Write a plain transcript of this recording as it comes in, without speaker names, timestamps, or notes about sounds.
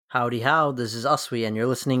Howdy how, this is Uswe, and you're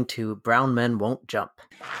listening to Brown Men Won't Jump.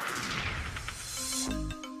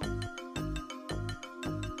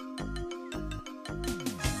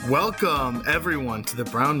 Welcome, everyone, to the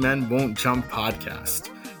Brown Men Won't Jump podcast.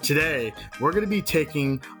 Today, we're going to be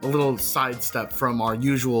taking a little sidestep from our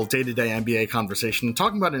usual day-to-day NBA conversation and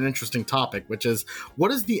talking about an interesting topic, which is,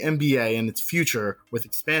 what is the NBA and its future with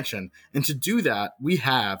expansion? And to do that, we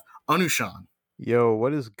have Anushan. Yo,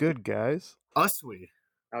 what is good, guys? Uswe.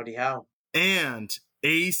 Howdy how. And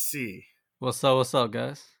AC. What's up,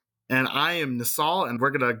 guys? And I am Nisal, and we're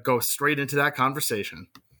going to go straight into that conversation.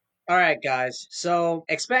 All right, guys. So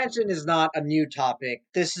expansion is not a new topic.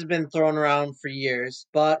 This has been thrown around for years,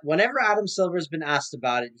 but whenever Adam Silver's been asked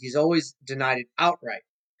about it, he's always denied it outright.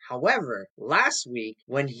 However, last week,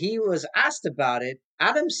 when he was asked about it,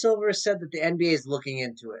 Adam Silver said that the NBA is looking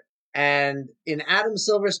into it. And in Adam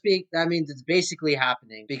Silver speak, that means it's basically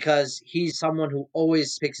happening because he's someone who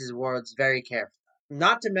always picks his words very carefully.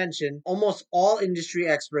 Not to mention, almost all industry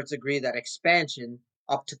experts agree that expansion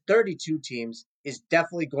up to 32 teams is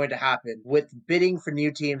definitely going to happen, with bidding for new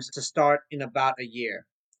teams to start in about a year.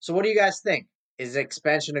 So what do you guys think? Is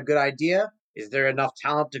expansion a good idea? Is there enough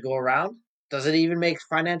talent to go around? Does it even make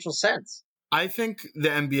financial sense? I think the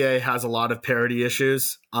NBA has a lot of parity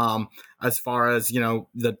issues as far as,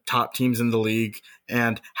 the top teams in the league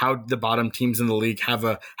and how the bottom teams in the league have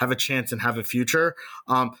a chance and have a future.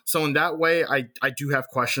 So in that way, I do have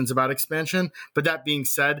questions about expansion. But that being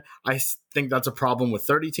said, I think that's a problem with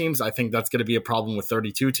 30 teams. I think that's going to be a problem with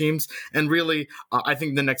 32 teams. And really, I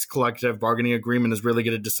think the next collective bargaining agreement is really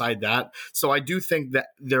going to decide that. So I do think that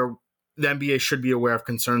the NBA should be aware of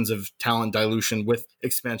concerns of talent dilution with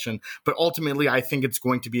expansion, but ultimately, I think it's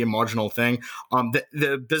going to be a marginal thing.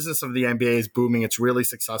 The business of the NBA is booming; it's really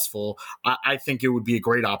successful. I think it would be a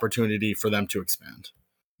great opportunity for them to expand.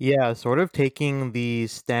 Yeah, sort of taking the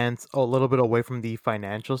stance a little bit away from the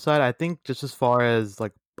financial side. I think just as far as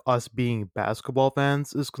like us being basketball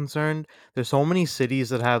fans is concerned, there's so many cities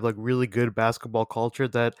that have like really good basketball culture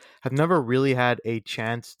that have never really had a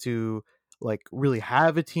chance to like really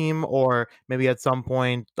have a team, or maybe at some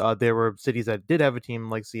point there were cities that did have a team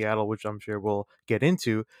like Seattle, which I'm sure we'll get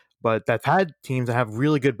into, but that had teams that have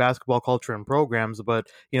really good basketball culture and programs. But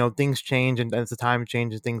things change, and as the time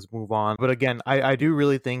changes, things move on. But again, I do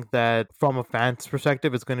really think that from a fan's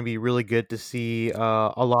perspective, it's going to be really good to see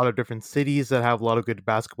a lot of different cities that have a lot of good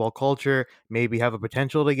basketball culture maybe have a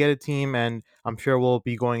potential to get a team, and I'm sure we'll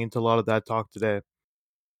be going into a lot of that talk today.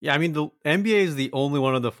 Yeah, I mean, the NBA is the only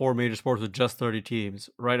one of the four major sports with just 30 teams,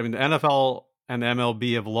 right? I mean, the NFL and the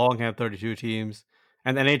MLB have long had 32 teams,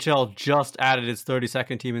 and the NHL just added its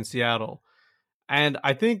 32nd team in Seattle. And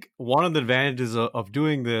I think one of the advantages of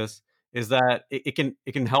doing this is that it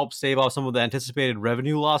can help save off some of the anticipated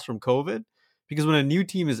revenue loss from COVID, because when a new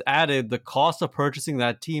team is added, the cost of purchasing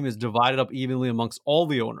that team is divided up evenly amongst all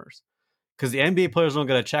the owners, because the NBA players don't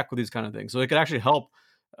get a check with these kind of things. So it could actually help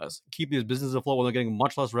keep these businesses afloat when they're getting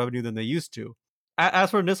much less revenue than they used to. As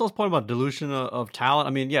for Nissal's point about dilution of talent, I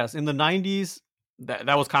mean, yes, in the 90s,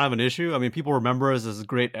 that was kind of an issue. I mean, people remember as this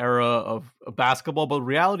great era of basketball, but the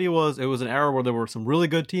reality was it was an era where there were some really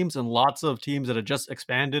good teams and lots of teams that had just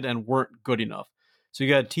expanded and weren't good enough. So you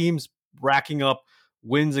got teams racking up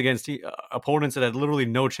wins against opponents that had literally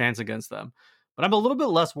no chance against them. But I'm a little bit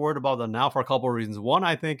less worried about them now for a couple of reasons. One,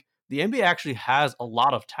 I think the NBA actually has a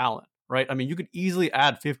lot of talent, right? I mean, you could easily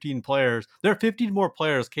add 15 players. There are 15 more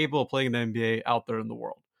players capable of playing in the NBA out there in the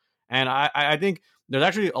world. And I think there's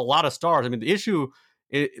actually a lot of stars. I mean, the issue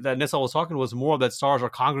that Nissa was talking was more that stars are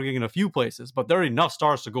congregating in a few places, but there are enough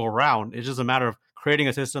stars to go around. It's just a matter of creating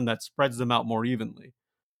a system that spreads them out more evenly.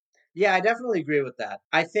 Yeah, I definitely agree with that.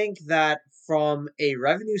 I think that from a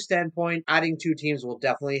revenue standpoint, adding two teams will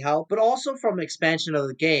definitely help, but also from expansion of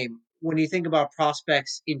the game, when you think about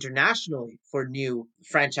prospects internationally for new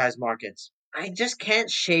franchise markets, I just can't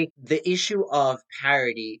shake the issue of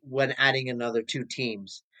parity when adding another two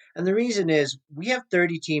teams. And the reason is we have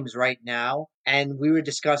 30 teams right now, and we were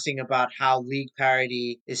discussing about how league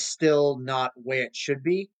parity is still not where it should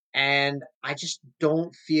be. And I just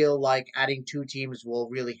don't feel like adding two teams will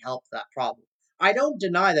really help that problem. I don't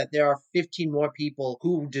deny that there are 15 more people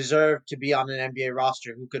who deserve to be on an NBA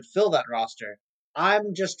roster who could fill that roster.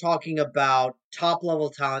 I'm just talking about top level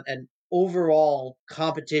talent and overall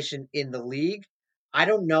competition in the league. I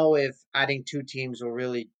don't know if adding two teams will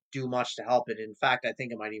really do much to help it. In fact, I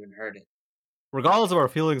think it might even hurt it. Regardless of our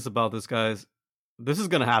feelings about this, guys, this is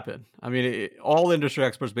going to happen. I mean, all industry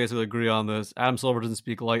experts basically agree on this. Adam Silver doesn't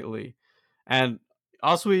speak lightly. And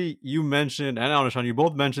Aswi, you mentioned, and Anushan, you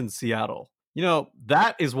both mentioned Seattle.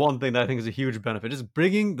 That is one thing that I think is a huge benefit, just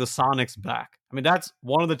bringing the Sonics back. I mean, that's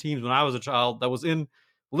one of the teams when I was a child that was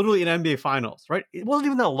literally in NBA Finals, right? It wasn't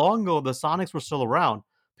even that long ago the Sonics were still around.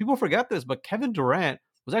 People forget this, but Kevin Durant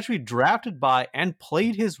was actually drafted by and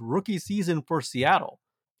played his rookie season for Seattle.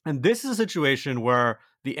 And this is a situation where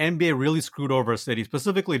the NBA really screwed over a city,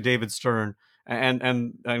 specifically David Stern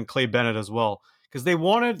and Clay Bennett as well, because they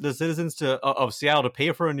wanted the citizens of Seattle to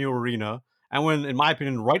pay for a new arena. And when, in my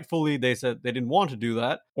opinion, rightfully they said they didn't want to do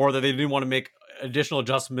that, or that they didn't want to make additional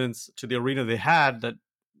adjustments to the arena they had that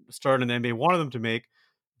Stern and the NBA wanted them to make,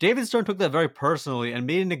 David Stern took that very personally and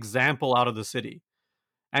made an example out of the city.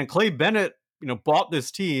 And Clay Bennett, bought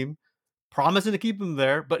this team, promising to keep him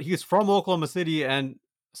there, but he's from Oklahoma City and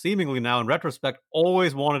seemingly now, in retrospect,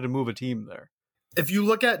 always wanted to move a team there. If you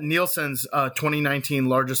look at Nielsen's 2019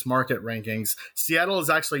 largest market rankings, Seattle is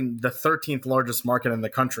actually the 13th largest market in the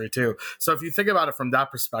country, too. So if you think about it from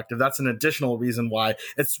that perspective, that's an additional reason why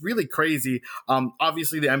it's really crazy.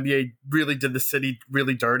 Obviously, the NBA really did the city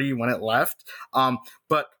really dirty when it left.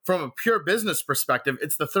 But from a pure business perspective,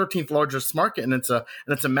 it's the 13th largest market, and it's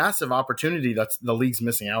a massive opportunity that's the league's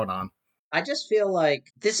missing out on. I just feel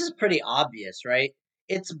like this is pretty obvious, right?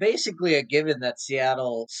 It's basically a given that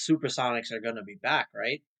Seattle Supersonics are going to be back,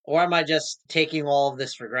 right? Or am I just taking all of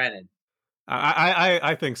this for granted?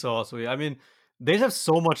 I think so also. I mean, they have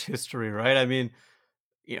so much history, right? I mean,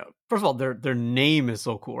 first of all, their name is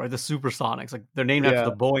so cool, right? The Supersonics, like they're named after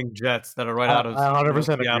the Boeing jets that are right out of. I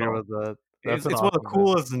 100% agree Seattle. with that. It's one of the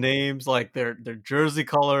coolest names. Like their jersey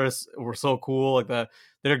colors were so cool. Like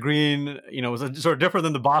their green, was sort of different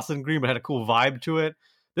than the Boston green, but had a cool vibe to it.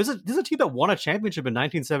 There's a team that won a championship in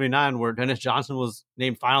 1979 where Dennis Johnson was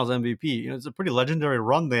named Finals MVP. It's a pretty legendary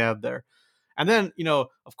run they had there. And then,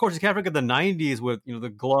 of course, you can't forget the 90s with, the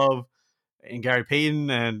Glove and Gary Payton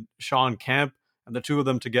and Sean Kemp and the two of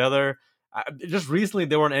them together. Just recently,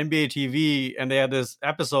 they were on NBA TV and they had this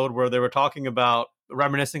episode where they were talking about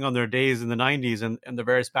reminiscing on their days in the 90s and the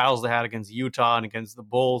various battles they had against Utah and against the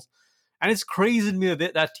Bulls. And it's crazy to me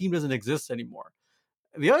that that team doesn't exist anymore.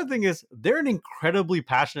 The other thing is they're an incredibly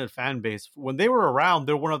passionate fan base. When they were around,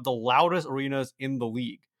 they're one of the loudest arenas in the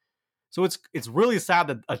league. So it's really sad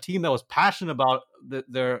that a team that was passionate about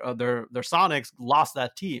their Sonics lost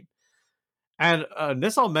that team. And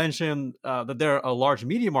Nissal mentioned that they're a large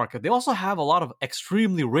media market. They also have a lot of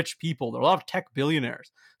extremely rich people. There are a lot of tech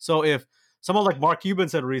billionaires. So if someone like Mark Cuban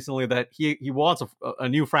said recently that he wants a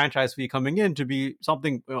new franchise fee coming in to be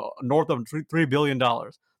something north of $3 billion,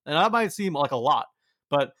 and that might seem like a lot.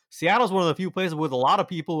 But Seattle's one of the few places with a lot of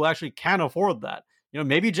people who actually can afford that.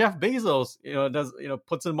 Maybe Jeff Bezos, does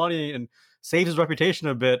puts in money and saves his reputation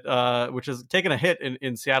a bit, which has taken a hit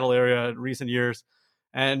in Seattle area in recent years.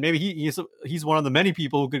 And maybe he's one of the many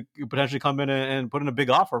people who could potentially come in and put in a big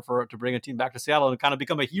offer to bring a team back to Seattle and kind of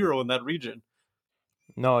become a hero in that region.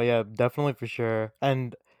 No, yeah, definitely for sure.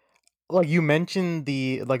 And like you mentioned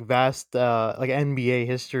the vast NBA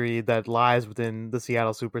history that lies within the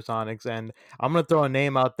Seattle Supersonics, and I'm gonna throw a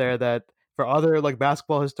name out there that for other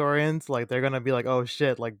basketball historians, they're gonna be like, oh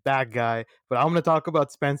shit, that guy. But I'm gonna talk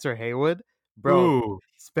about Spencer Haywood. Bro, Ooh.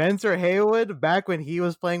 Spencer Haywood, back when he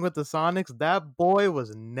was playing with the Sonics, that boy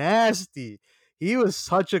was nasty. He was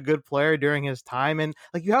such a good player during his time, and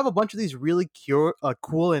you have a bunch of these really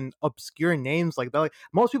cool and obscure names like that.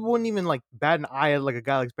 Most people wouldn't even bat an eye at a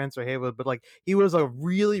guy like Spencer Haywood, but he was a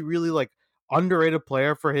really, really underrated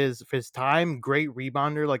player for his time. Great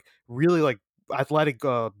rebounder, really athletic,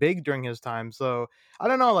 big during his time. So I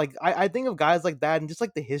don't know, I think of guys like that and just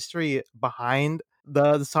the history behind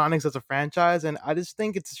the Sonics as a franchise, and I just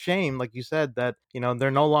think it's a shame, like you said, that they're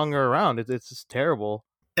no longer around. It's just terrible.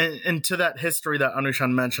 And to that history that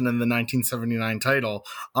Anushan mentioned in the 1979 title,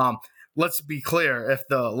 let's be clear, if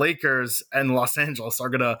the Lakers and Los Angeles are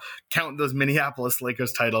going to count those Minneapolis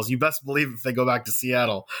Lakers titles, you best believe if they go back to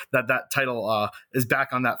Seattle, that title is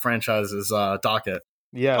back on that franchise's docket.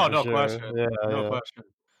 Yeah, no sure. question. Yeah, no question.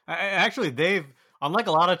 Actually, they've, unlike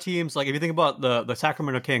a lot of teams, if you think about the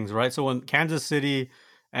Sacramento Kings, right? So when Kansas City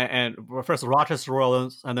and first the Rochester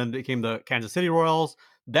Royals and then became the Kansas City Royals,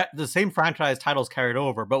 that the same franchise titles carried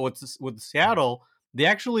over. But with Seattle, they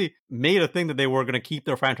actually made a thing that they were going to keep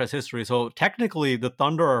their franchise history. So technically, the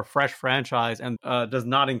Thunder are a fresh franchise and does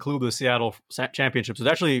not include the Seattle championship. So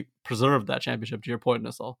they actually preserved that championship, to your point,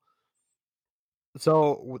 Nissal.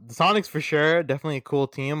 So the Sonics for sure, definitely a cool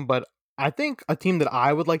team, but I think a team that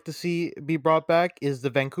I would like to see be brought back is the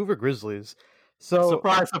Vancouver Grizzlies. So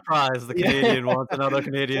surprise, the Canadian wants another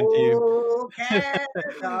Canadian team. Oh,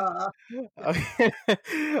 Canada. All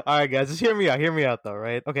right, guys, just hear me out though,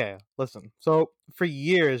 right? Okay, listen. So for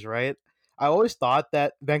years, right, I always thought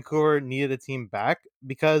that Vancouver needed a team back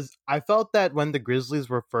because I felt that when the Grizzlies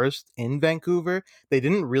were first in Vancouver, they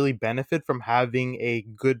didn't really benefit from having a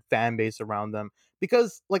good fan base around them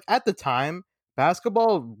because like at the time,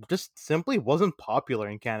 basketball just simply wasn't popular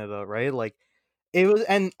in Canada, right? Like it was,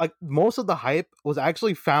 and like most of the hype was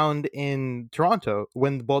actually found in Toronto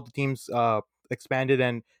when both the teams expanded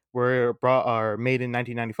and were brought or made in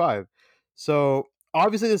 1995. So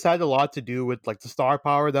obviously this had a lot to do with like the star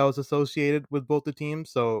power that was associated with both the teams.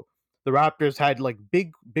 So the Raptors had like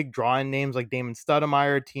big draw-in names like Damon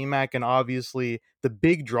Stoudemire, T-Mac, and obviously the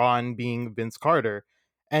big draw-in being Vince Carter.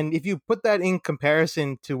 And if you put that in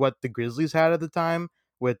comparison to what the Grizzlies had at the time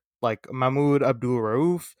with like Mahmoud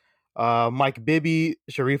Abdul-Rauf, Mike Bibby,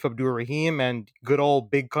 Sharif Abdul-Rahim, and good old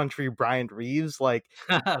big country Bryant Reeves, like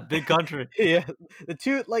Big country. yeah, the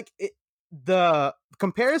two the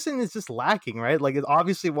comparison is just lacking, right? Like it's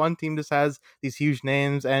obviously one team just has these huge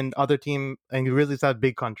names and other team and Grizzlies have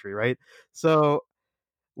big country, right? So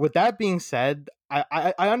with that being said,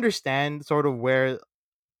 I understand sort of where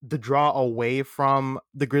the draw away from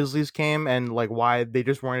the Grizzlies came and like why they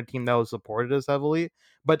just weren't a team that was supported as heavily.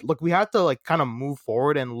 But look, we have to like kind of move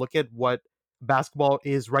forward and look at what basketball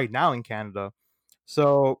is right now in Canada.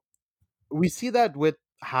 So we see that with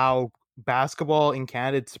how basketball in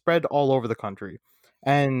Canada it's spread all over the country,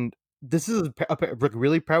 and this is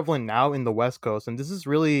really prevalent now in the West Coast. And this is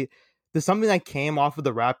something that came off of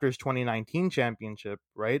the Raptors 2019 championship,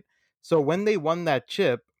 right? So when they won that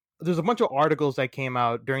chip, there's a bunch of articles that came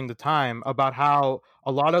out during the time about how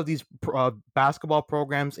a lot of these basketball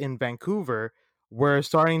programs in Vancouver were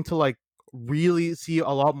starting to like really see a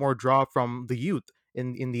lot more draw from the youth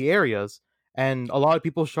in the areas, and a lot of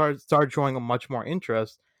people started showing a much more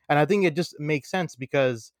interest. And I think it just makes sense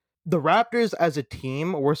because the Raptors as a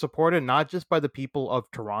team were supported not just by the people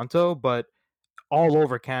of Toronto, but all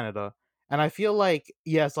over Canada. And I feel like,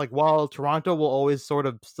 yes, like while Toronto will always sort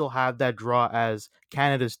of still have that draw as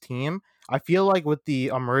Canada's team, I feel like with the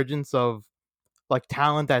emergence of like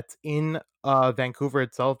talent that's in Vancouver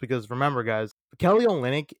itself, because remember, guys, Kelly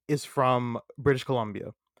Olynyk is from British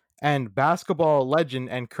Columbia, and basketball legend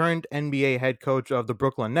and current NBA head coach of the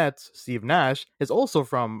Brooklyn Nets, Steve Nash, is also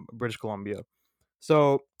from British Columbia.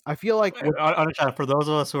 So I feel like Understand, for those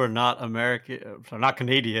of us who are not American, not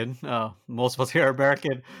Canadian, most of us here are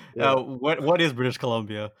American. Yeah. What is British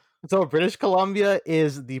Columbia? So British Columbia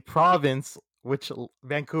is the province which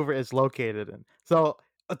Vancouver is located in. So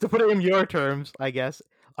to put it in your terms, I guess,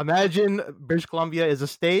 imagine British Columbia is a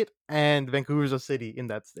state and Vancouver is a city in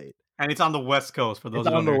that state. And it's on the West Coast for those It's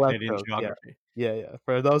who on don't the know West Canadian Coast, geography. Yeah.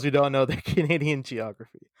 For those who don't know the Canadian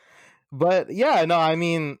geography. But yeah, no, I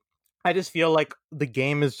mean, I just feel like the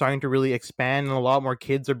game is starting to really expand and a lot more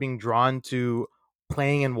kids are being drawn to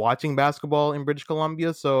playing and watching basketball in British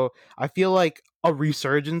Columbia. So I feel like a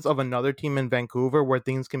resurgence of another team in Vancouver where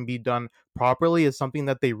things can be done properly is something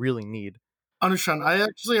that they really need. Anushan, I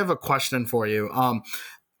actually have a question for you.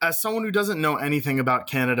 As someone who doesn't know anything about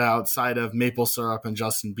Canada outside of maple syrup and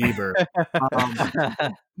Justin Bieber,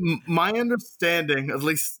 my understanding, at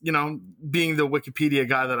least, being the Wikipedia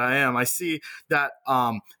guy that I am, I see that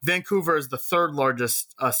Vancouver is the third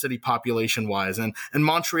largest city population wise, and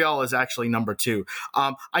Montreal is actually number 2.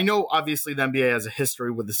 I know obviously the NBA has a history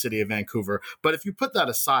with the city of Vancouver, but if you put that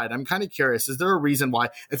aside, I'm kind of curious, is there a reason why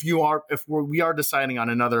if we are deciding on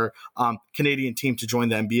another Canadian team to join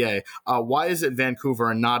the NBA, why is it Vancouver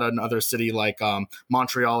and not another city like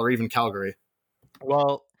Montreal or even Calgary?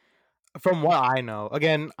 Well, from what I know,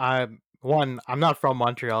 again, I'm not from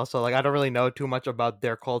Montreal, so like I don't really know too much about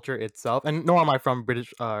their culture itself, and nor am I from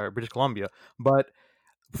British Columbia. But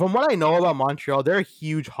from what I know about Montreal, they're a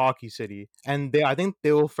huge hockey city, and I think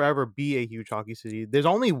they will forever be a huge hockey city. There's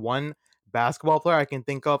only one basketball player I can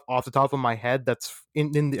think of off the top of my head that's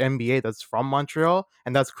in the NBA that's from Montreal,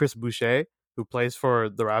 and that's Chris Boucher, who plays for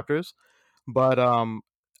the Raptors. But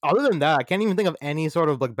other than that, I can't even think of any sort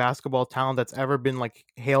of like basketball talent that's ever been like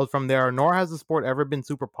hailed from there, nor has the sport ever been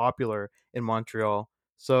super popular in Montreal.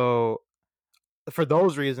 So for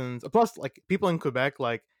those reasons, plus like people in Quebec,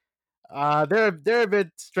 like they're a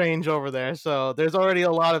bit strange over there. So there's already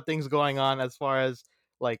a lot of things going on as far as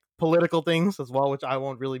like political things as well, which I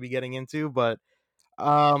won't really be getting into. But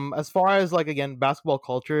as far as like again basketball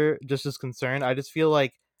culture just is concerned, I just feel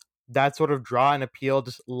like that sort of draw and appeal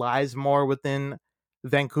just lies more within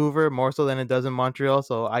Vancouver more so than it does in Montreal.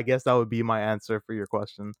 So I guess that would be my answer for your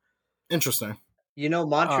question. Interesting.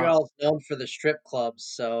 Montreal is known for the strip clubs,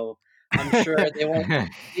 so I'm sure they won't.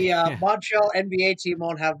 The Montreal NBA team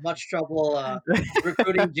won't have much trouble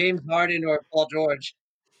recruiting James Harden or Paul George.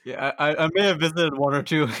 Yeah, I may have visited one or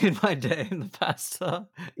two in my day in the past.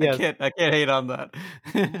 Yeah, I can't hate on that.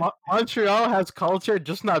 Montreal has culture,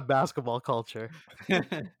 just not basketball culture.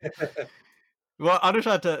 Well,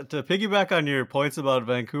 Anusha, to piggyback on your points about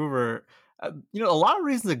Vancouver, a lot of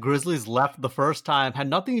reasons the Grizzlies left the first time had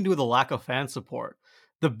nothing to do with the lack of fan support.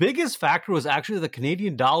 The biggest factor was actually the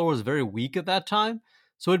Canadian dollar was very weak at that time,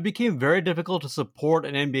 so it became very difficult to support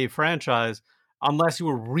an NBA franchise unless you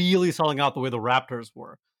were really selling out the way the Raptors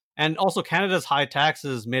were. And also, Canada's high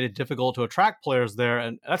taxes made it difficult to attract players there,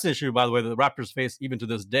 and that's an issue, by the way, that the Raptors face even to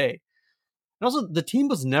this day. And also, the team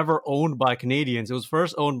was never owned by Canadians. It was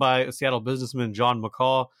first owned by Seattle businessman John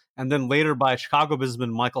McCaw, and then later by Chicago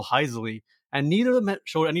businessman Michael Heisley. And neither of them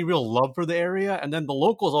showed any real love for the area. And then the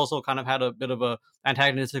locals also kind of had a bit of a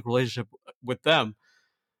antagonistic relationship with them.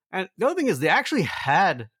 And the other thing is, they actually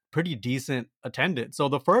had pretty decent attendance. So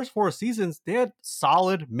the first 4 seasons, they had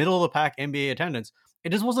solid middle of the pack NBA attendance.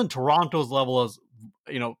 It just wasn't Toronto's level as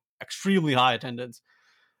extremely high attendance.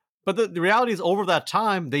 But the reality is, over that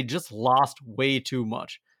time, they just lost way too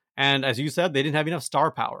much. And as you said, they didn't have enough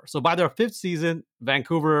star power. So by their 5th season,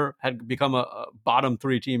 Vancouver had become a bottom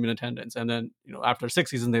 3 team in attendance. And then, after 6th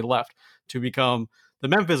season, they left to become the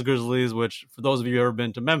Memphis Grizzlies, which, for those of you who have ever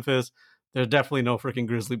been to Memphis, there's definitely no freaking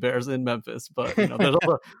Grizzly Bears in Memphis. But, there's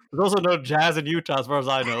also no Jazz in Utah, as far as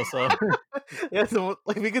I know. So Yeah, so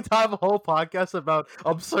we could have a whole podcast about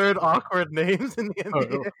absurd, awkward names in the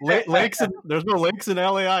NBA. Lakes, there's no lakes in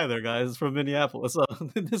LA either, guys. It's from Minneapolis. So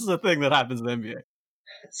this is a thing that happens in the NBA.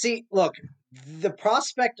 See, look, the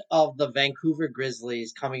prospect of the Vancouver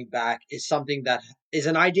Grizzlies coming back is something that is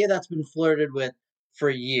an idea that's been flirted with for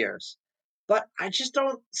years. But I just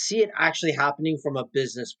don't see it actually happening from a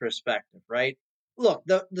business perspective, right? Look,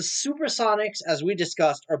 the Supersonics, as we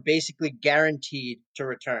discussed, are basically guaranteed to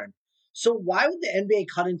return. So why would the NBA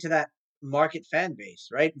cut into that market fan base,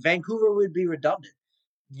 right? Vancouver would be redundant.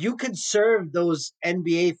 You could serve those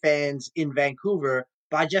NBA fans in Vancouver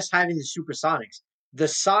by just having the Supersonics. The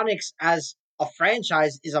Sonics as a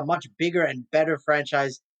franchise is a much bigger and better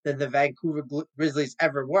franchise than the Vancouver Grizzlies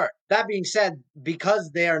ever were. That being said,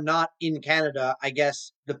 because they are not in Canada, I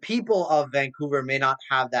guess the people of Vancouver may not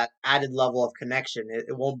have that added level of connection.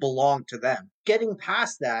 It won't belong to them. Getting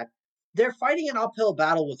past that, they're fighting an uphill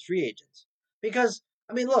battle with free agents. Because,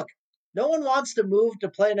 look, no one wants to move to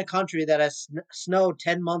play in a country that has snow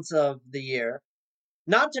 10 months of the year.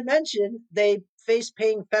 Not to mention, they face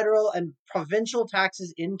paying federal and provincial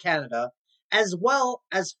taxes in Canada, as well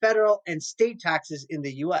as federal and state taxes in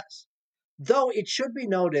the US. Though it should be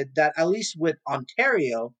noted that, at least with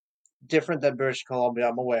Ontario, different than British Columbia,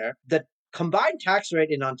 I'm aware, the combined tax rate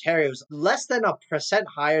in Ontario is less than 1%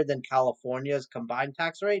 higher than California's combined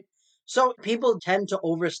tax rate. So people tend to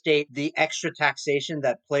overstate the extra taxation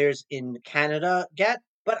that players in Canada get.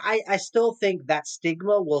 But I still think that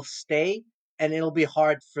stigma will stay, and it'll be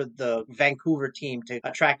hard for the Vancouver team to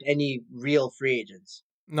attract any real free agents.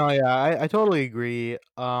 No, yeah, I totally agree.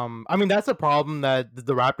 That's a problem that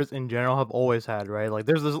the Raptors in general have always had, right? Like,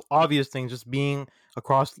 there's this obvious thing, just being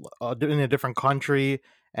across in a different country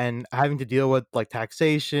and having to deal with like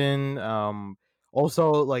taxation.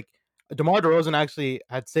 Also, like DeMar DeRozan actually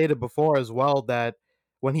had stated before as well that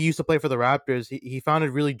when he used to play for the Raptors, he found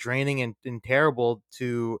it really draining and terrible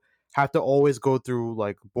to have to always go through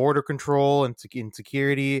like border control and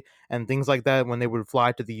insecurity and things like that. When they would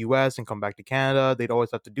fly to the US and come back to Canada, they'd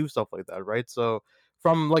always have to do stuff like that, right? So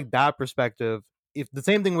from like that perspective, if the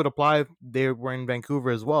same thing would apply if they were in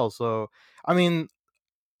Vancouver as well. So I mean,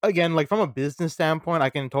 again, like from a business standpoint, I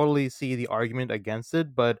can totally see the argument against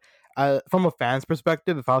it, but from a fan's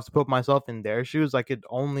perspective, if I was to put myself in their shoes, I could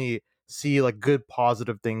only see like good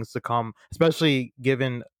positive things to come, especially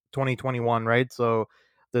given 2021, right? So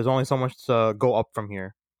there's only so much to go up from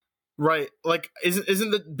here. Right. Like,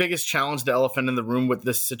 isn't the biggest challenge, the elephant in the room with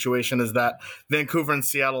this situation, is that Vancouver and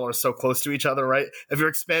Seattle are so close to each other, right? If you're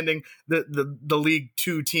expanding the league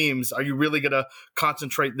 2 teams, are you really going to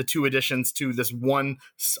concentrate the 2 additions to this one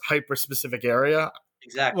hyper-specific area?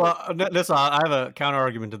 Exactly. Well, listen, I have a counter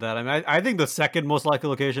argument to that. I think the second most likely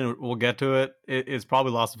location, we'll get to it, is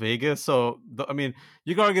probably Las Vegas. So,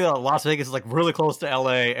 you can argue that Las Vegas is like really close to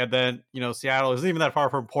LA, and then Seattle isn't even that far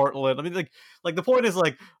from Portland. Like the point is,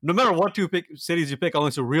 like, no matter what 2 cities you pick,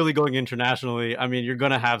 unless you're really going internationally, you're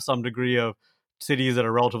gonna have some degree of cities that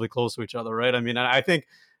are relatively close to each other, right? I think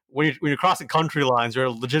when you're crossing country lines, you're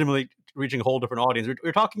legitimately reaching a whole different audience.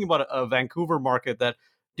 We're talking about a Vancouver market that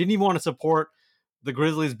didn't even want to support the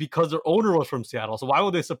Grizzlies because their owner was from Seattle. So why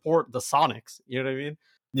would they support the Sonics? You know what I mean?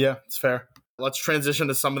 Yeah, it's fair. let's transition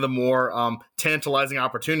to some of the more tantalizing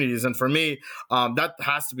opportunities. And for me, that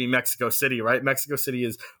has to be Mexico City, right? Mexico City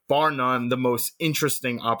is bar none the most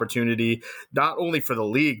interesting opportunity, not only for the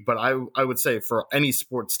league, but I would say for any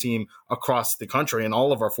sports team across the country and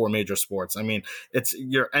all of our four major sports. I mean,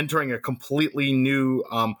 you're entering a completely new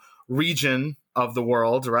region of the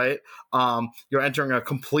world, right? You're entering a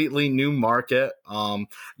completely new market.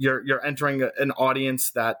 You're entering an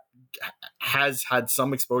audience that has had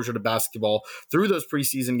some exposure to basketball through those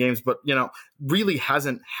preseason games, but really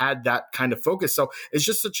hasn't had that kind of focus. So it's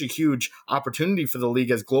just such a huge opportunity for the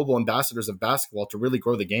league as global ambassadors of basketball to really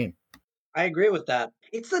grow the game. I agree with that.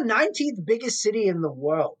 It's the 19th biggest city in the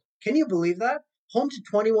world. Can you believe that? Home to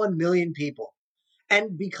 21 million people.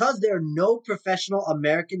 And because there are no professional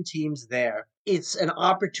American teams there, it's an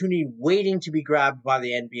opportunity waiting to be grabbed by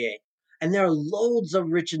the NBA. And there are loads of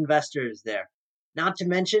rich investors there. Not to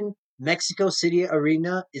mention, Mexico City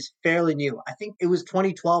Arena is fairly new. I think it was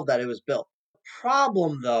 2012 that it was built. The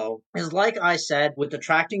problem, though, is like I said, with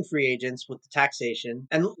attracting free agents, with the taxation,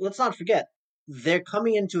 and let's not forget, they're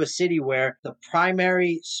coming into a city where the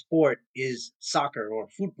primary sport is soccer or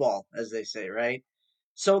football, as they say, right?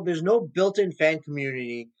 So there's no built-in fan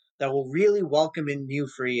community that will really welcome in new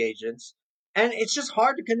free agents. And it's just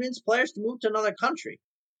hard to convince players to move to another country.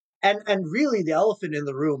 And really the elephant in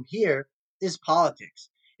the room here is politics.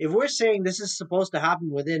 If we're saying this is supposed to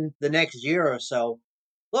happen within the next year or so,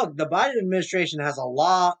 look, the Biden administration has a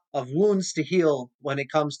lot of wounds to heal when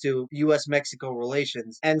it comes to US-Mexico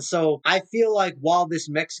relations. And so I feel like while this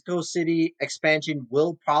Mexico City expansion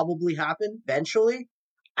will probably happen eventually,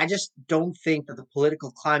 I just don't think that the political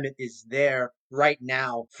climate is there right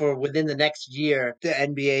now for within the next year the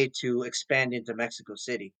NBA to expand into Mexico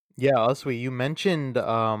City. Yeah, Aswi, you mentioned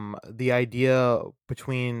the idea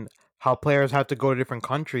between how players have to go to different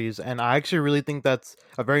countries, and I actually really think that's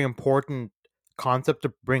a very important concept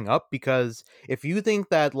to bring up, because if you think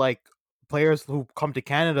that like players who come to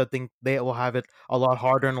Canada think they will have it a lot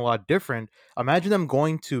harder and a lot different, imagine them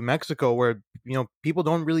going to Mexico where people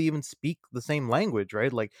don't really even speak the same language,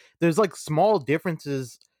 right? Like there's like small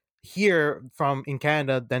differences here from in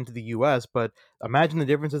Canada than to the US, but imagine the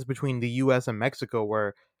differences between the US and Mexico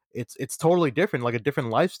where it's totally different, like a different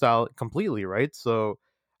lifestyle completely, right? So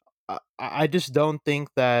I just don't think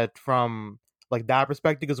that from like that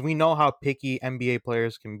perspective, because we know how picky NBA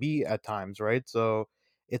players can be at times, right? So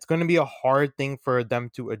it's going to be a hard thing for them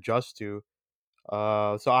to adjust to.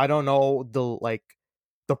 So I don't know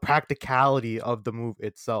the practicality of the move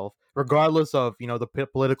itself, regardless of the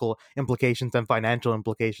political implications and financial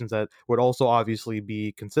implications that would also obviously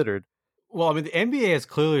be considered. Well, I mean, the NBA has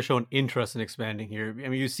clearly shown interest in expanding here. I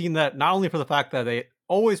mean, you've seen that not only for the fact that they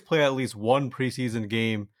always play at least one preseason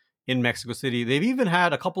game in Mexico City, they've even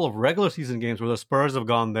had a couple of regular season games where the Spurs have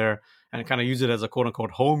gone there and kind of use it as a quote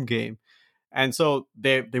unquote home game. And so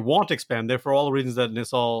they want to expand there for all the reasons that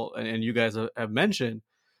Nisal and you guys have mentioned.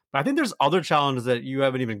 But I think there's other challenges that you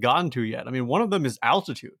haven't even gotten to yet. I mean, one of them is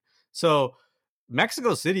altitude. So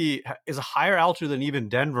Mexico City is a higher altitude than even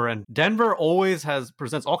Denver, and Denver always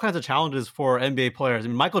presents all kinds of challenges for NBA players. I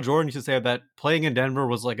mean, Michael Jordan used to say that playing in Denver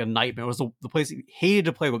was like a nightmare. It was the place he hated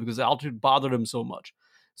to play with because the altitude bothered him so much.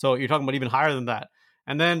 So you're talking about even higher than that.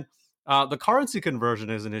 And then the currency conversion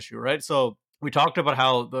is an issue, right? So we talked about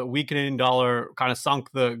how the weak Canadian dollar kind of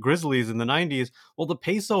sunk the Grizzlies in the 90s. Well, the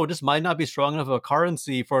peso just might not be strong enough of a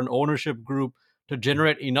currency for an ownership group to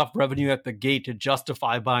generate enough revenue at the gate to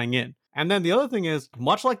justify buying in. And then the other thing is,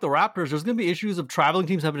 much like the Raptors, there's going to be issues of traveling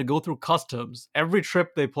teams having to go through customs every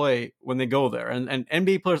trip they play when they go there. And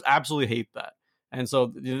NBA players absolutely hate that. And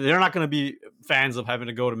so they're not going to be fans of having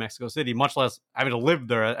to go to Mexico City, much less having to live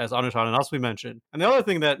there, as Anushan and Aswi mentioned. And the other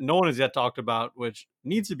thing that no one has yet talked about, which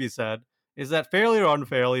needs to be said, is that fairly or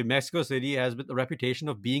unfairly, Mexico City has the reputation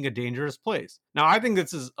of being a dangerous place. Now, I think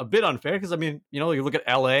this is a bit unfair because, I mean, you look at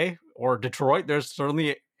LA or Detroit, there's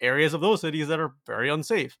certainly areas of those cities that are very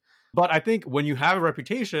unsafe. But I think when you have a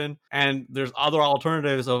reputation and there's other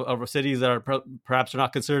alternatives of cities that are perhaps are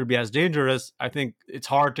not considered to be as dangerous, I think it's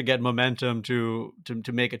hard to get momentum to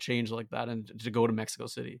make a change like that and to go to Mexico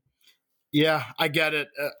City. Yeah, I get it.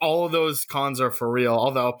 All of those cons are for real,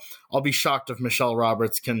 although I'll be shocked if Michelle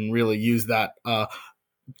Roberts can really use that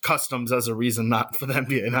customs as a reason not for the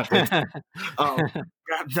NBA. Not to,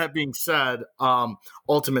 that being said,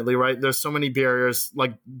 ultimately, right, there's so many barriers.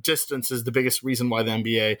 Like distance is the biggest reason why the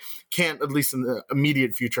NBA can't, at least in the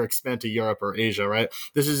immediate future, expand to Europe or Asia, right?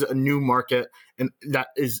 This is a new market, and that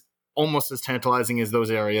is almost as tantalizing as those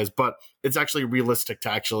areas, but it's actually realistic to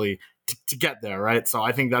actually to get there, right? So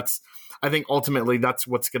I think ultimately that's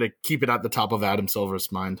what's going to keep it at the top of Adam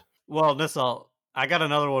Silver's mind. Well, Nisal, I got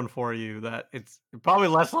another one for you that it's probably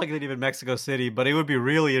less likely than even Mexico City, but it would be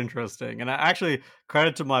really interesting. And I actually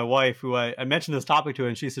credit to my wife, who I mentioned this topic to,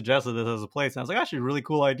 and she suggested this as a place. And I was like, actually, a really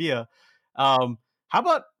cool idea. How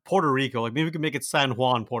about Puerto Rico? Like maybe we could make it San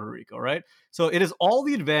Juan, Puerto Rico, right? So it has all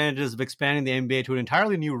the advantages of expanding the NBA to an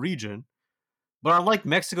entirely new region. But unlike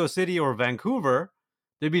Mexico City or Vancouver,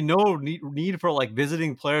 there'd be no need for like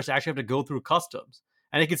visiting players to actually have to go through customs.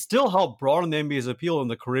 And it could still help broaden the NBA's appeal in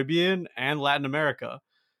the Caribbean and Latin America.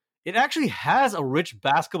 It actually has a rich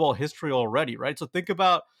basketball history already, right? So think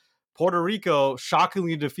about Puerto Rico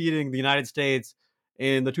shockingly defeating the United States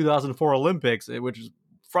in the 2004 Olympics, which is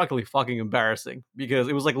frankly fucking embarrassing because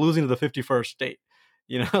it was like losing to the 51st state.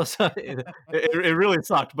 So it really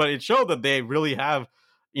sucked, but it showed that they really have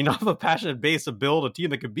enough of a passionate base to build a team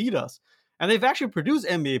that could beat us. And they've actually produced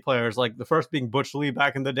NBA players, like the first being Butch Lee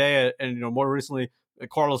back in the day, and more recently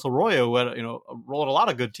Carlos Arroyo, who had rolled a lot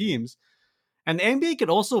of good teams. And the NBA could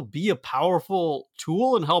also be a powerful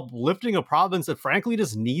tool in help lifting a province that frankly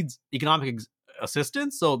just needs economic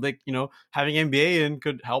assistance. So they, having NBA in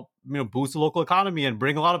could help, boost the local economy and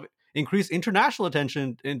bring a lot of increased international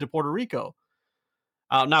attention into Puerto Rico.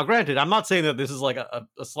 Now, granted, I'm not saying that this is like a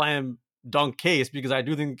slam dunk case, because I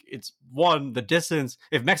do think it's one, the distance.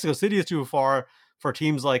 If Mexico City is too far for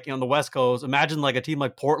teams like on the West Coast, imagine like a team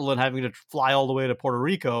like Portland having to fly all the way to Puerto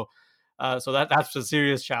Rico. So that's a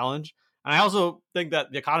serious challenge. And I also think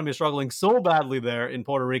that the economy is struggling so badly there in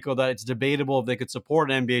Puerto Rico that it's debatable if they could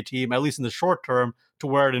support an NBA team, at least in the short term, to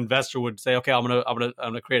where an investor would say, okay, I'm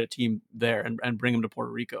gonna create a team there and bring them to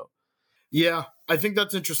Puerto Rico. Yeah, I think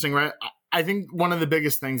that's interesting, right? I think one of the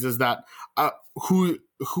biggest things is that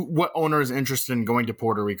what owner is interested in going to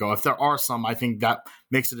Puerto Rico. If there are some, I think that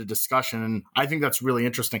makes it a discussion, and I think that's really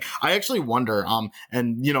interesting. I actually wonder,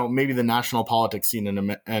 and maybe the national politics scene in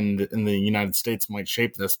the United States might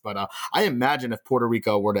shape this, but I imagine if Puerto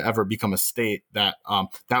Rico were to ever become a state, that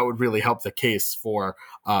would really help the case for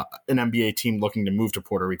an NBA team looking to move to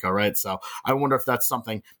Puerto Rico, right? So I wonder if that's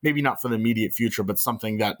something, maybe not for the immediate future, but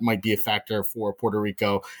something that might be a factor for Puerto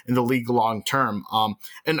Rico in the league long term.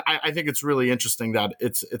 And I think it's really interesting that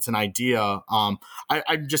it's an idea. I'm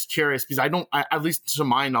just curious because at least to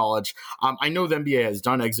my knowledge, I know the NBA has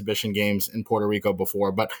done exhibition games in Puerto Rico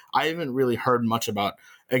before, but I haven't really heard much about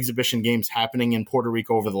exhibition games happening in Puerto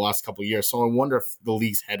Rico over the last couple of years. So I wonder if the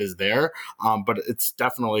league's head is there. But it's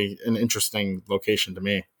definitely an interesting location to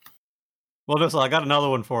me. Well, Nissel, I got another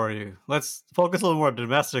one for you. Let's focus a little more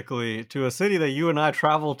domestically to a city that you and I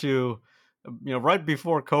traveled to, right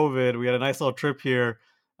before COVID. We had a nice little trip here.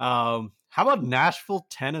 How about Nashville,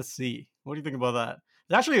 Tennessee? What do you think about that?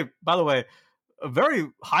 It's actually, by the way, a very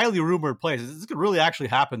highly rumored place. This could really actually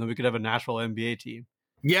happen, that we could have a Nashville NBA team.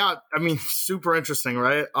 Yeah, I mean, super interesting,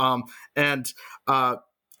 right?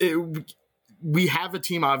 We have a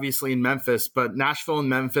team obviously in Memphis, but Nashville and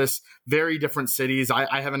Memphis, very different cities.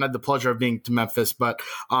 I haven't had the pleasure of being to Memphis, but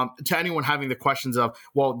to anyone having the questions of,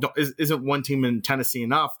 well, isn't one team in Tennessee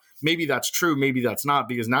enough? Maybe that's true, maybe that's not,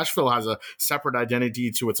 because Nashville has a separate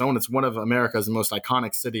identity to its own. It's one of America's most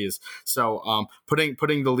iconic cities. So putting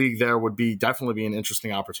the league there would definitely be an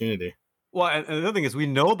interesting opportunity. Well, and the other thing is, we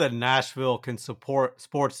know that Nashville can support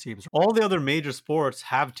sports teams. All the other major sports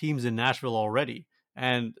have teams in Nashville already.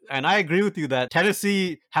 And I agree with you that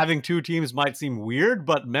Tennessee having two teams might seem weird,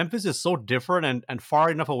 but Memphis is so different and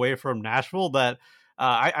far enough away from Nashville that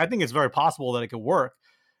I think it's very possible that it could work.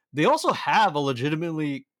 They also have a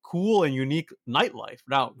legitimately cool and unique nightlife.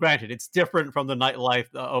 Now, granted, it's different from the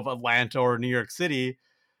nightlife of Atlanta or New York City.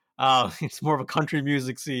 It's more of a country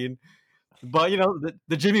music scene. But,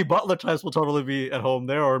 the Jimmy Butler types will totally be at home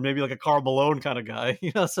there, or maybe like a Karl Malone kind of guy.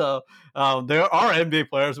 So there are NBA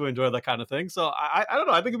players who enjoy that kind of thing. So I don't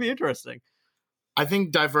know. I think it'd be interesting. I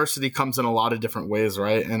think diversity comes in a lot of different ways,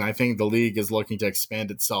 right? And I think the league is looking to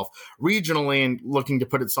expand itself regionally and looking to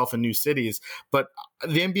put itself in new cities. But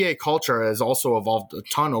the NBA culture has also evolved a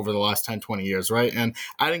ton over the last 10, 20 years, right? And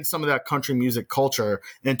adding some of that country music culture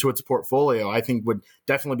into its portfolio, I think would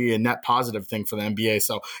definitely be a net positive thing for the NBA.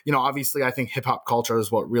 So, obviously I think hip hop culture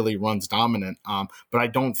is what really runs dominant. But I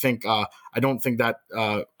don't think that,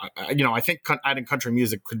 I think adding country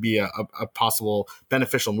music could be a possible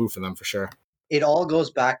beneficial move for them for sure. It all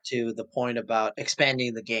goes back to the point about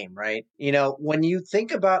expanding the game, right? When you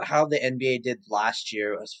think about how the NBA did last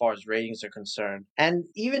year as far as ratings are concerned, and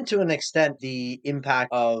even to an extent, the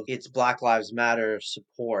impact of its Black Lives Matter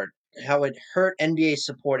support, how it hurt NBA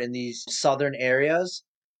support in these southern areas,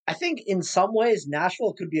 I think in some ways,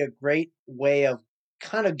 Nashville could be a great way of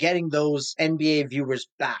kind of getting those NBA viewers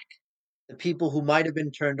back. The people who might have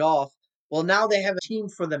been turned off, well, now they have a team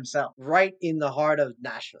for themselves right in the heart of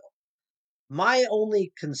Nashville. My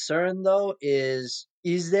only concern though is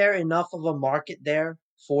there enough of a market there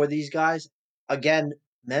for these guys? Again,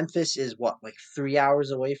 Memphis is what, like 3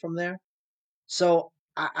 hours away from there? So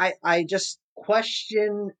I just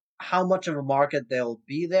question how much of a market they'll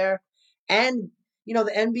be there. And, the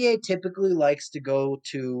NBA typically likes to go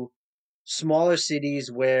to smaller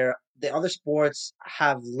cities where the other sports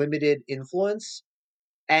have limited influence.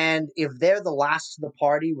 And if they're the last to the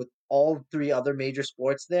party with all three other major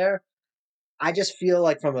sports there, I just feel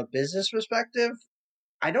like from a business perspective,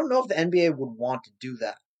 I don't know if the NBA would want to do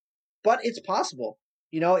that. But it's possible.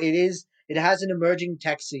 It has an emerging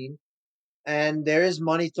tech scene and there is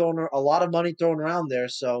a lot of money thrown around there,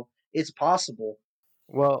 so it's possible.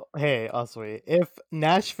 Well, hey, Uswe, if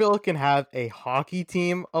Nashville can have a hockey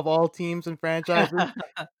team of all teams and franchises,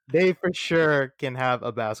 they for sure can have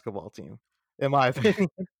a basketball team, in my opinion.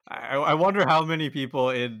 I wonder how many people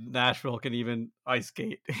in Nashville can even ice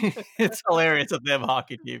skate. It's hilarious that they have a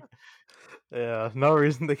hockey team. Yeah, no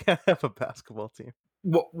reason they can't have a basketball team.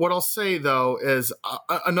 What I'll say though is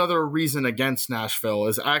another reason against Nashville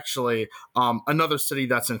is actually another city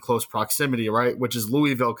that's in close proximity, right? Which is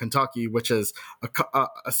Louisville, Kentucky, which is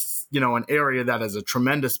an area that has a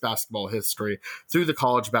tremendous basketball history through the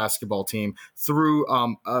college basketball team, through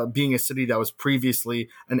being a city that was previously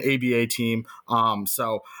an ABA team.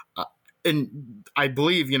 And I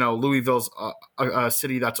believe, Louisville's a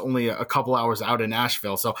city that's only a couple hours out in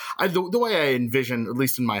Nashville. So the way I envision, at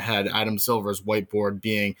least in my head, Adam Silver's whiteboard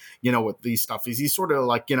being, with these stuff is he's sort of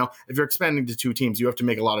like, if you're expanding to two teams, you have to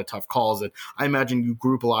make a lot of tough calls. And I imagine you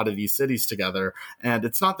group a lot of these cities together. And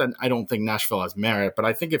it's not that I don't think Nashville has merit, but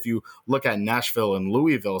I think if you look at Nashville and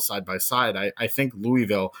Louisville side by side, I think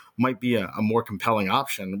Louisville might be a more compelling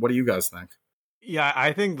option. What do you guys think? Yeah,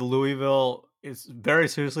 I think Louisville is very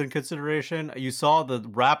seriously in consideration. You saw the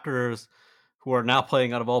Raptors, who are now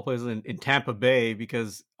playing out of all places in Tampa Bay,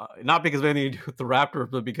 because not because of anything to do with the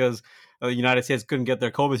Raptors, but because the United States couldn't get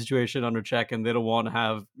their COVID situation under check, and they don't want to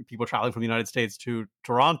have people traveling from the United States to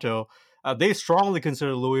Toronto. They strongly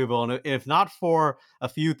consider Louisville, and if not for a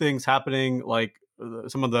few things happening, like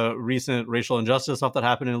some of the recent racial injustice stuff that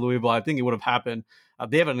happened in Louisville, I think it would have happened.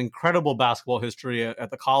 They have an incredible basketball history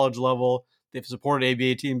at the college level. They've supported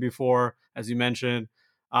ABA team before, as you mentioned.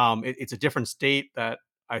 It's a different state that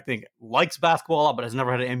I think likes basketball a lot, but has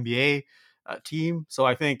never had an NBA team. So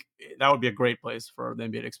I think that would be a great place for the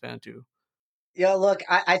NBA to expand to. Yeah, look,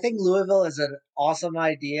 I think Louisville is an awesome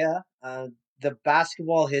idea. The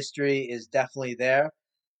basketball history is definitely there.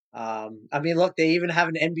 Look, they even have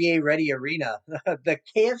an NBA ready arena, the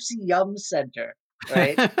KFC Yum Center,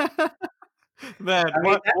 right? Man,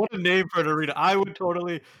 what a name for an arena. I would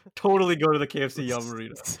totally go to the KFC Yum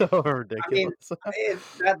Arena. So ridiculous.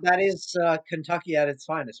 That is Kentucky at its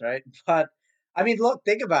finest, right? But look,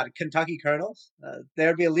 think about it. Kentucky Colonels.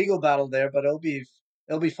 There'd be a legal battle there, but it'll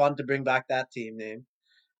be fun to bring back that team name.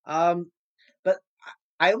 But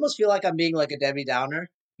I almost feel like I'm being like a Debbie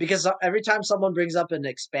Downer because every time someone brings up an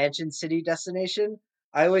expansion city destination,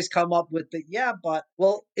 I always come up with the yeah, but.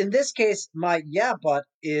 Well, in this case, my yeah, but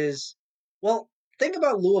is, well, think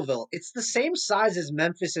about Louisville. It's the same size as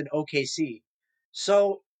Memphis and OKC.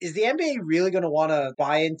 So is the NBA really going to want to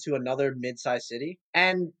buy into another mid-sized city?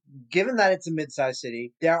 And given that it's a mid-sized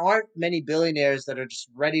city, there aren't many billionaires that are just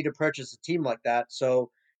ready to purchase a team like that. So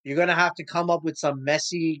you're going to have to come up with some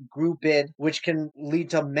messy group bid, which can lead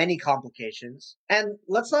to many complications. And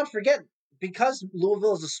let's not forget, because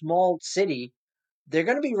Louisville is a small city, there are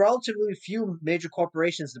going to be relatively few major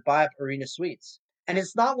corporations to buy up arena suites. And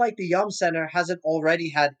it's not like the Yum Center hasn't already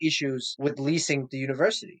had issues with leasing the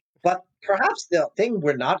university. But perhaps the thing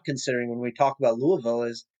we're not considering when we talk about Louisville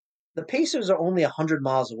is the Pacers are only 100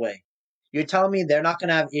 miles away. You're telling me they're not going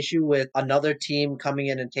to have issue with another team coming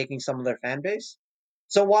in and taking some of their fan base?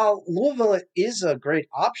 So while Louisville is a great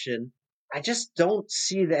option, I just don't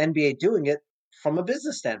see the NBA doing it from a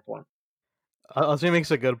business standpoint. Uswe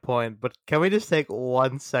makes a good point, but can we just take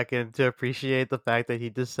 1 second to appreciate the fact that he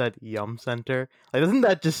just said Yum Center? Like, doesn't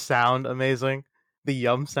that just sound amazing? The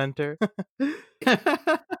Yum Center?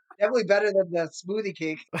 Definitely better than the Smoothie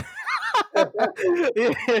King.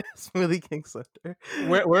 Yeah, Smoothie King Center.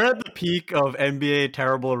 We're at the peak of NBA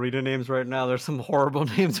terrible arena names right now. There's some horrible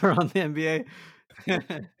names around the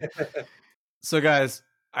NBA. So, guys,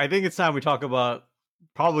 I think it's time we talk about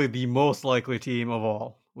probably the most likely team of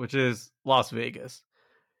all, which is Las Vegas.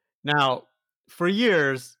 Now, for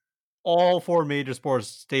years, all four major sports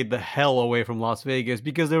stayed the hell away from Las Vegas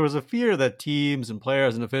because there was a fear that teams and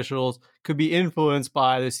players and officials could be influenced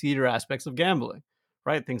by the seedier aspects of gambling,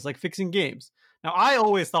 right? Things like fixing games. Now, I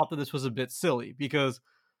always thought that this was a bit silly because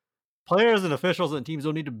players and officials and teams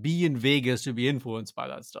don't need to be in Vegas to be influenced by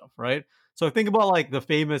that stuff, right? So think about like the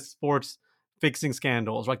famous sports fixing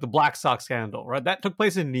scandals, like the Black Sox scandal, right? That took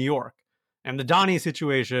place in New York, and the Donnie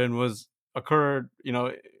situation occurred,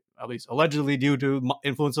 at least allegedly due to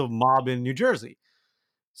influence of mob in New Jersey.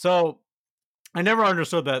 So I never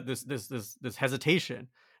understood that this hesitation.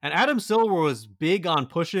 And Adam Silver was big on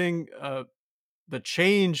pushing the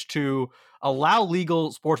change to allow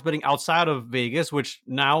legal sports betting outside of Vegas, which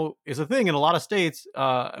now is a thing in a lot of states.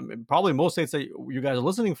 Probably most states that you guys are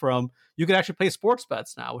listening from, you can actually play sports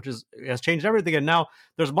bets now, which has changed everything. And now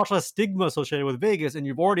there's much less stigma associated with Vegas. And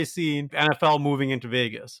you've already seen NFL moving into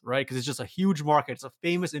Vegas, right? Because it's just a huge market. It's a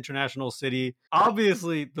famous international city.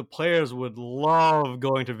 Obviously, the players would love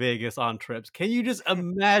going to Vegas on trips. Can you just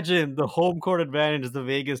imagine the home court advantage the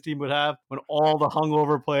Vegas team would have when all the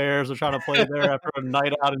hungover players are trying to play there after a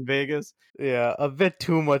night out in Vegas? Yeah, a bit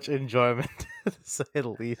too much enjoyment, to say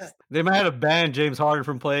the least. They might have banned James Harden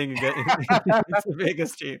from playing against the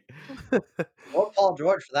Vegas team. Or Paul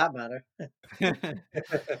George, for that matter.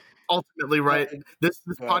 Ultimately, right, this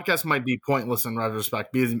podcast might be pointless in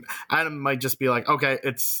retrospect because Adam might just be like, okay,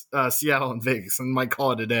 it's Seattle and Vegas, and might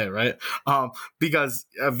call it a day, right? Because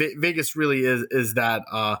Vegas really is that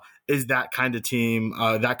kind of team,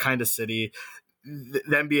 that kind of city. The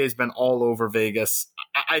NBA has been all over Vegas.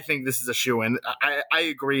 I think this is a shoe-in. I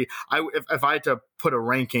agree. If I had to put a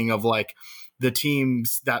ranking of like the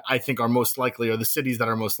teams that I think are most likely or the cities that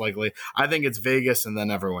are most likely, I think it's Vegas and then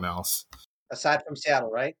everyone else. Aside from Seattle,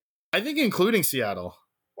 right? I think including Seattle.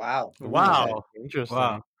 Wow. Wow. Interesting.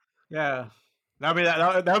 Wow. Yeah. I mean,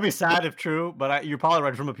 that would be sad if true, but you're probably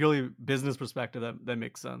right. From a purely business perspective, that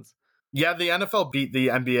makes sense. Yeah, the NFL beat the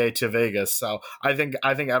NBA to Vegas, so I think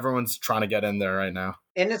everyone's trying to get in there right now.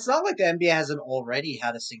 And it's not like the NBA hasn't already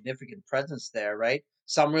had a significant presence there, right?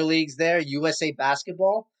 Summer leagues there, USA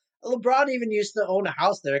basketball. LeBron even used to own a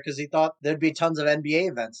house there because he thought there'd be tons of NBA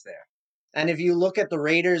events there. And if you look at the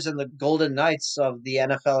Raiders and the Golden Knights of the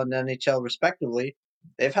NFL and NHL respectively,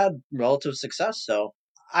 they've had relative success. So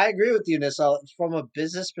I agree with you, Nissal. From a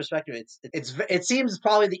business perspective, it seems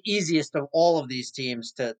probably the easiest of all of these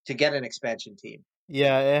teams to get an expansion team.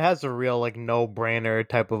 Yeah, it has a real like no-brainer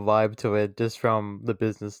type of vibe to it, just from the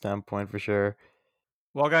business standpoint for sure.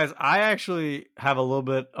 Well, guys, I actually have a little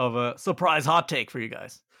bit of a surprise hot take for you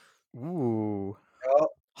guys. Ooh. Oh,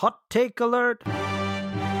 Hot take alert.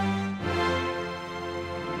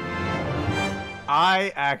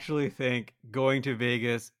 I actually think going to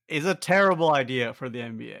Vegas is a terrible idea for the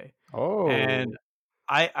NBA. Oh. And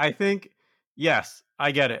I think, yes,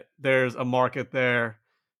 I get it. There's a market there.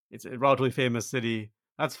 It's a relatively famous city.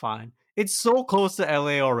 That's fine. It's so close to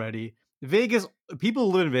LA already. Vegas,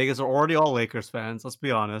 people who live in Vegas are already all Lakers fans. Let's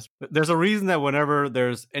be honest. There's a reason that whenever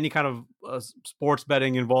there's any kind of sports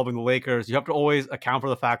betting involving the Lakers, you have to always account for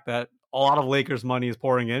the fact that a lot of Lakers money is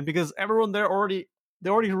pouring in because everyone there they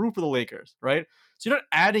already root for the Lakers, right? So you're not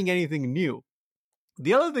adding anything new.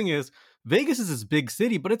 The other thing is Vegas is this big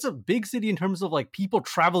city, but it's a big city in terms of like people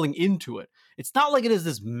traveling into it. It's not like it is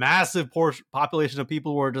this massive population of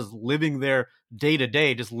people who are just living there day to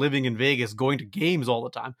day, just living in Vegas, going to games all the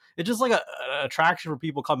time. It's just like an attraction for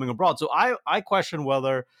people coming abroad. So I question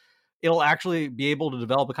whether it'll actually be able to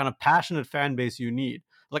develop a kind of passionate fan base you need.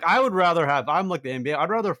 Like I would rather have, I'm like the NBA, I'd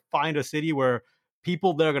rather find a city where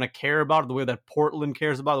people that are going to care about it the way that Portland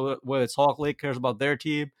cares about it, the way that Salt Lake cares about their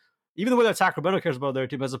team, even the way that Sacramento cares about their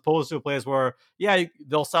team, as opposed to a place where, yeah,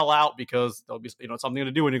 they'll sell out because there'll be something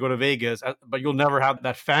to do when you go to Vegas, but you'll never have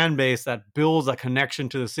that fan base that builds a connection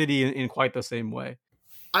to the city in quite the same way.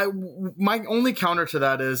 My only counter to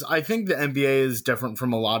that is I think the NBA is different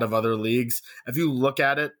from a lot of other leagues. If you look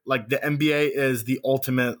at it, like the NBA is the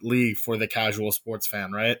ultimate league for the casual sports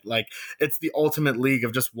fan, right? Like it's the ultimate league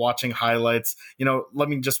of just watching highlights. Let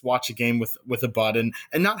me just watch a game with a bud and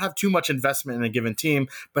not have too much investment in a given team,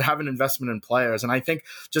 but have an investment in players. And I think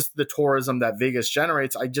just the tourism that Vegas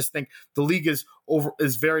generates, I just think the league is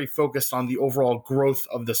very focused on the overall growth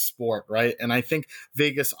of the sport, right? And I think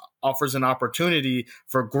Vegas offers an opportunity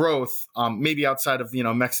for growth, maybe outside of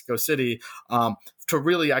Mexico City, to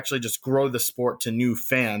really actually just grow the sport to new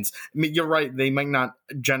fans. I mean, you're right; they might not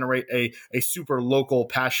generate a super local,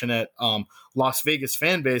 passionate Las Vegas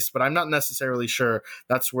fan base, but I'm not necessarily sure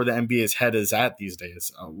that's where the NBA's head is at these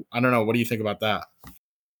days. I don't know. What do you think about that?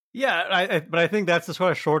 Yeah, but I think that's the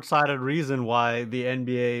sort of short-sighted reason why the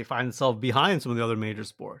NBA finds itself behind some of the other major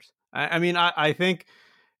sports. I think,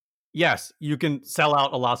 yes, you can sell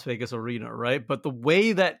out a Las Vegas arena, right? But the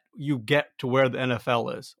way that you get to where the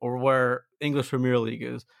NFL is or where English Premier League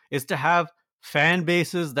is to have fan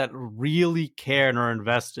bases that really care and are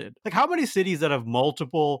invested. Like how many cities that have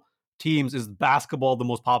multiple teams, is basketball the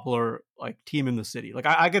most popular like team in the city? Like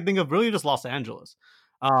I could think of really just Los Angeles,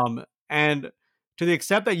 and to the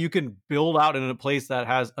extent that you can build out in a place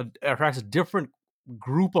that attracts a different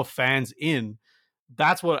group of fans in,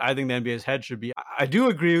 that's what I think the NBA's head should be. I do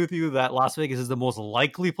agree with you that Las Vegas is the most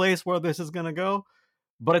likely place where this is going to go,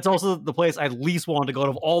 but it's also the place I least want to go out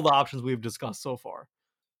of all the options we've discussed so far.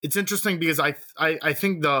 It's interesting because I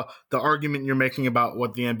think the argument you're making about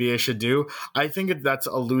what the NBA should do, I think that's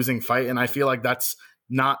a losing fight, and I feel like that's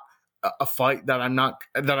not a fight that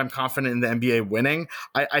I'm confident in the NBA winning.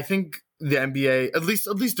 I think the NBA, at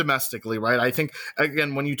least domestically, right? I think,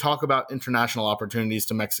 again, when you talk about international opportunities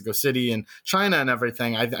to Mexico City and China and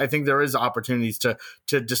everything, I think there is opportunities to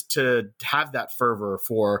have that fervor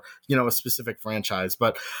for, a specific franchise.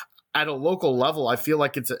 But at a local level, I feel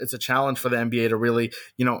like it's a challenge for the NBA to really,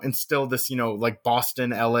 instill this, like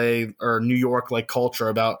Boston, LA, or New York like culture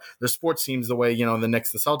about their sports teams the way, the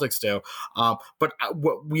Knicks, the Celtics do. But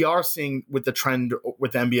what we are seeing with the trend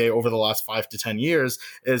with the NBA over the last 5 to 10 years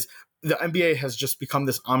is the NBA has just become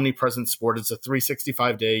this omnipresent sport. It's a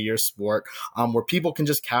 365-day-a-year sport where people can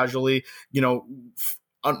just casually,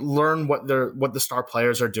 learn what the star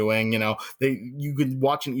players are doing. You can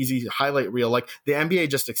watch an easy highlight reel. Like the NBA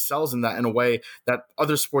just excels in that in a way that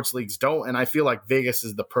other sports leagues don't. And I feel like Vegas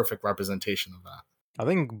is the perfect representation of that. I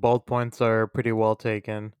think both points are pretty well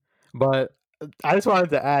taken, but I just wanted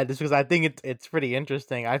to add, just because I think it's pretty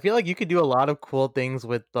interesting. I feel like you could do a lot of cool things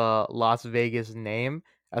with the Las Vegas name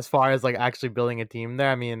as far as like actually building a team there.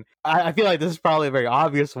 I mean, I feel like this is probably a very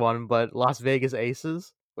obvious one, but Las Vegas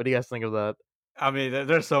Aces. What do you guys think of that? I mean,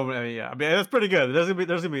 there's so many. Yeah, I mean, that's pretty good. There's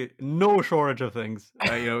gonna be no shortage of things.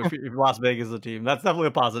 If Las Vegas is a team, that's definitely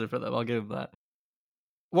a positive for them. I'll give them that.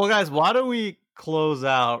 Well, guys, why don't we close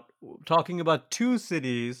out talking about two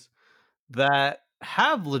cities that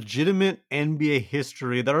have legitimate NBA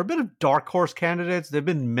history that are a bit of dark horse candidates. They've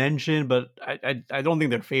been mentioned, but I don't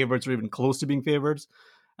think they're favorites or even close to being favorites.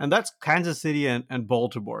 And that's Kansas City and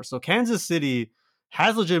Baltimore. So Kansas City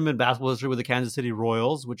has legitimate basketball history with the Kansas City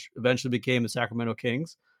Royals, which eventually became the Sacramento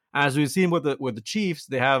Kings. As we've seen with the Chiefs,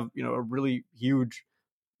 they have a really huge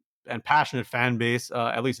and passionate fan base,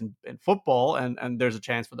 at least in football, and there's a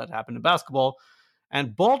chance for that to happen in basketball.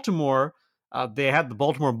 And Baltimore, they had the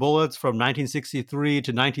Baltimore Bullets from 1963 to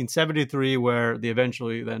 1973, where they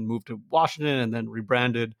eventually then moved to Washington and then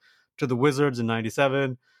rebranded to the Wizards in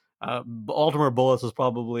 97. Baltimore Bullets was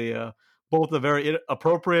probably both a very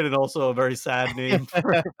appropriate and also a very sad name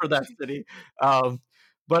for that city.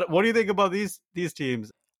 But what do you think about these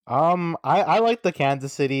teams? I like the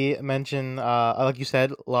Kansas City mention. Like you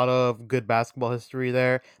said, a lot of good basketball history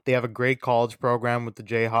there. They have a great college program with the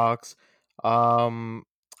Jayhawks. And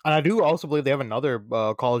I do also believe they have another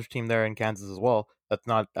college team there in Kansas as well. That's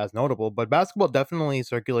not as notable, but basketball definitely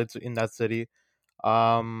circulates in that city.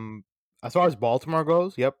 Um, as far as Baltimore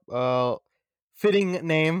goes, yep, fitting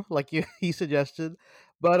name like he suggested.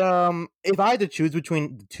 But if I had to choose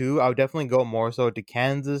between the two, I would definitely go more so to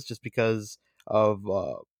Kansas, just because of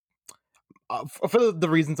for the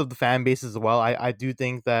reasons of the fan base as well. I do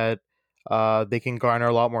think that they can garner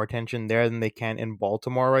a lot more attention there than they can in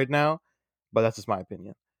Baltimore right now. But that's just my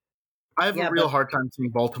opinion. I have a real hard time seeing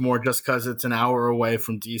Baltimore just because it's an hour away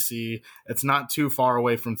from DC. It's not too far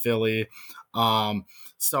away from Philly.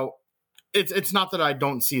 So it's not that I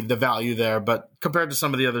don't see the value there, but compared to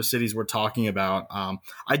some of the other cities we're talking about,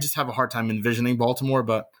 I just have a hard time envisioning Baltimore,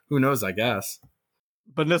 but who knows, I guess.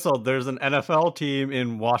 But Nissel, there's an NFL team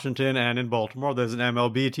in Washington and in Baltimore. There's an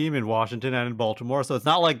MLB team in Washington and in Baltimore. So it's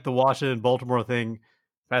not like the Washington-Baltimore thing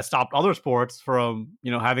has stopped other sports from,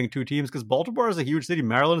 having two teams, because Baltimore is a huge city.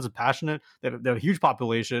 Maryland is they have a huge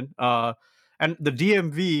population. And the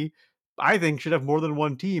DMV, I think, should have more than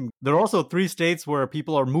one team. There are also 3 states where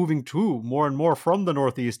people are moving to more and more from the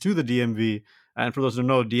Northeast to the DMV. And for those who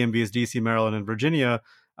know, DMV is DC, Maryland, and Virginia.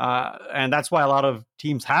 And that's why a lot of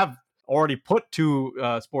teams have already put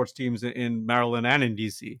 2 sports teams in Maryland and in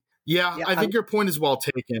DC. Yeah, I think your point is well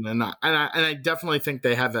taken, and I definitely think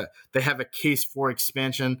they have a case for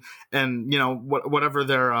expansion, and whatever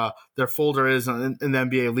their folder is in the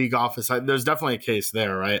NBA league office, there's definitely a case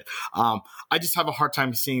there, right? I just have a hard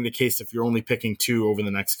time seeing the case if you're only picking 2 over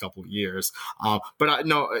the next couple of years. But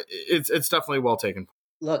no, it's definitely well taken.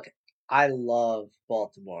 Look, I love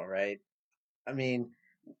Baltimore, right? I mean,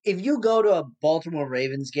 if you go to a Baltimore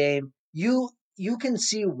Ravens game, you can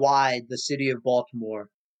see why the city of Baltimore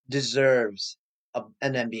deserves an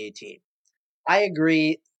NBA team. I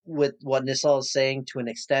agree with what Nissal is saying to an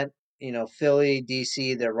extent. Philly,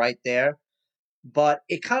 DC, they're right there. But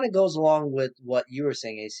it kind of goes along with what you were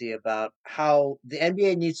saying, AC, about how the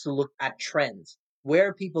NBA needs to look at trends. where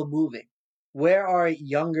are people moving? Where are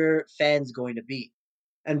younger fans going to be?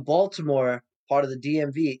 And Baltimore, part of the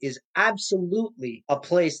DMV, is absolutely a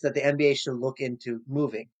place that the NBA should look into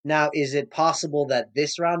moving. Now, is it possible that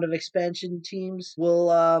this round of expansion teams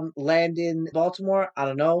will land in Baltimore? I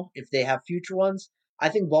don't know if they have future ones. I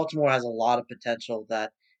think Baltimore has a lot of potential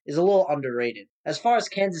that is a little underrated. As far as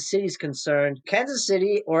Kansas City is concerned, Kansas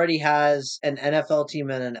City already has an NFL team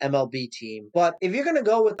and an MLB team. But if you're going to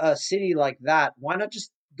go with a city like that, why not just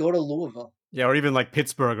go to Louisville? Yeah, or even like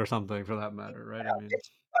Pittsburgh or something for that matter, right? I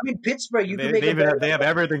mean, Pittsburgh, you can make they have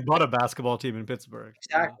everything but a basketball team in Pittsburgh.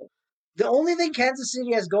 Exactly. The only thing Kansas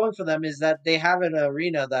City has going for them is that they have an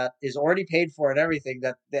arena that is already paid for and everything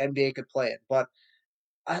that the NBA could play in. But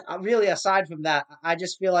I really, aside from that, I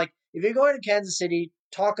just feel like if you're going to Kansas City,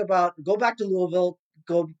 go back to Louisville,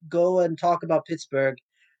 go and talk about Pittsburgh.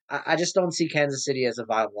 I just don't see Kansas City as a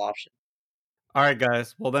viable option. All right,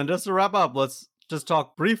 guys. Well, then just to wrap up, let's just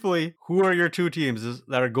talk briefly. Who are your two teams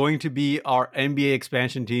that are going to be our NBA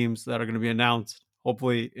expansion teams that are going to be announced,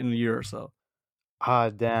 hopefully in a year or so?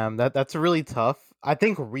 Damn, that's really tough. I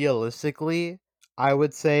think realistically, I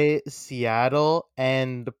would say Seattle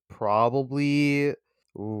and probably,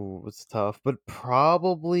 it's tough, but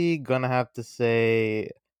probably gonna have to say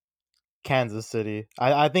Kansas City.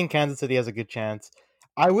 I think Kansas City has a good chance.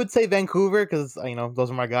 I would say Vancouver because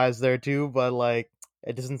those are my guys there too, but like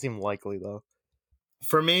it doesn't seem likely though.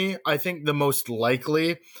 For me, I think the most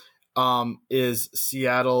likely is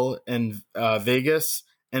Seattle and Vegas.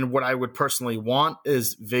 And what I would personally want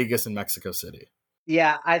is Vegas and Mexico City.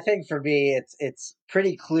 Yeah, I think for me, it's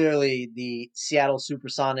pretty clearly the Seattle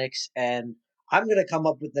Supersonics, and I'm gonna come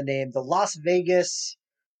up with the name, the Las Vegas,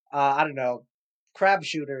 I don't know, crab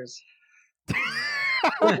shooters.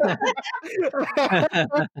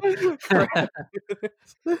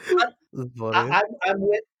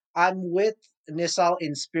 I'm with Nisal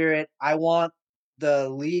in spirit. I want the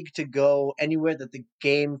league to go anywhere that the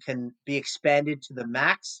game can be expanded to the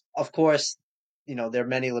max. Of course, there are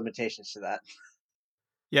many limitations to that.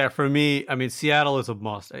 Yeah, for me, I mean, Seattle is a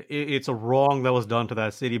must. It's a wrong that was done to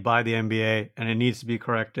that city by the NBA, and it needs to be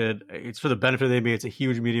corrected. It's for the benefit of the NBA. It's a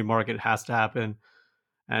huge media market. It has to happen.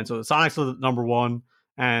 And so the Sonics are number one.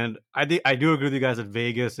 And I do agree with you guys that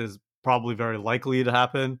Vegas is probably very likely to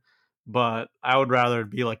happen. But I would rather it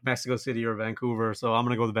be like Mexico City or Vancouver. So I'm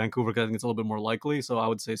going to go with Vancouver because I think it's a little bit more likely. So I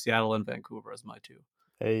would say Seattle and Vancouver as my two.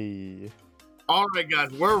 Hey. All right,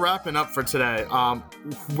 guys, we're wrapping up for today.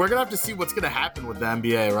 We're going to have to see what's going to happen with the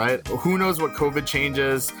NBA, right? Who knows what COVID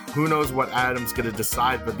changes? Who knows what Adam's going to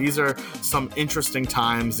decide? But these are some interesting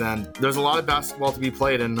times, and there's a lot of basketball to be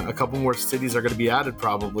played, and a couple more cities are going to be added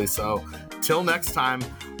probably. So till next time,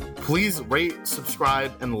 please rate,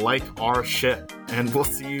 subscribe, and like our shit. And we'll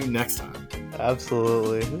see you next time.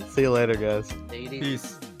 Absolutely. See you later, guys.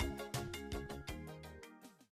 Peace.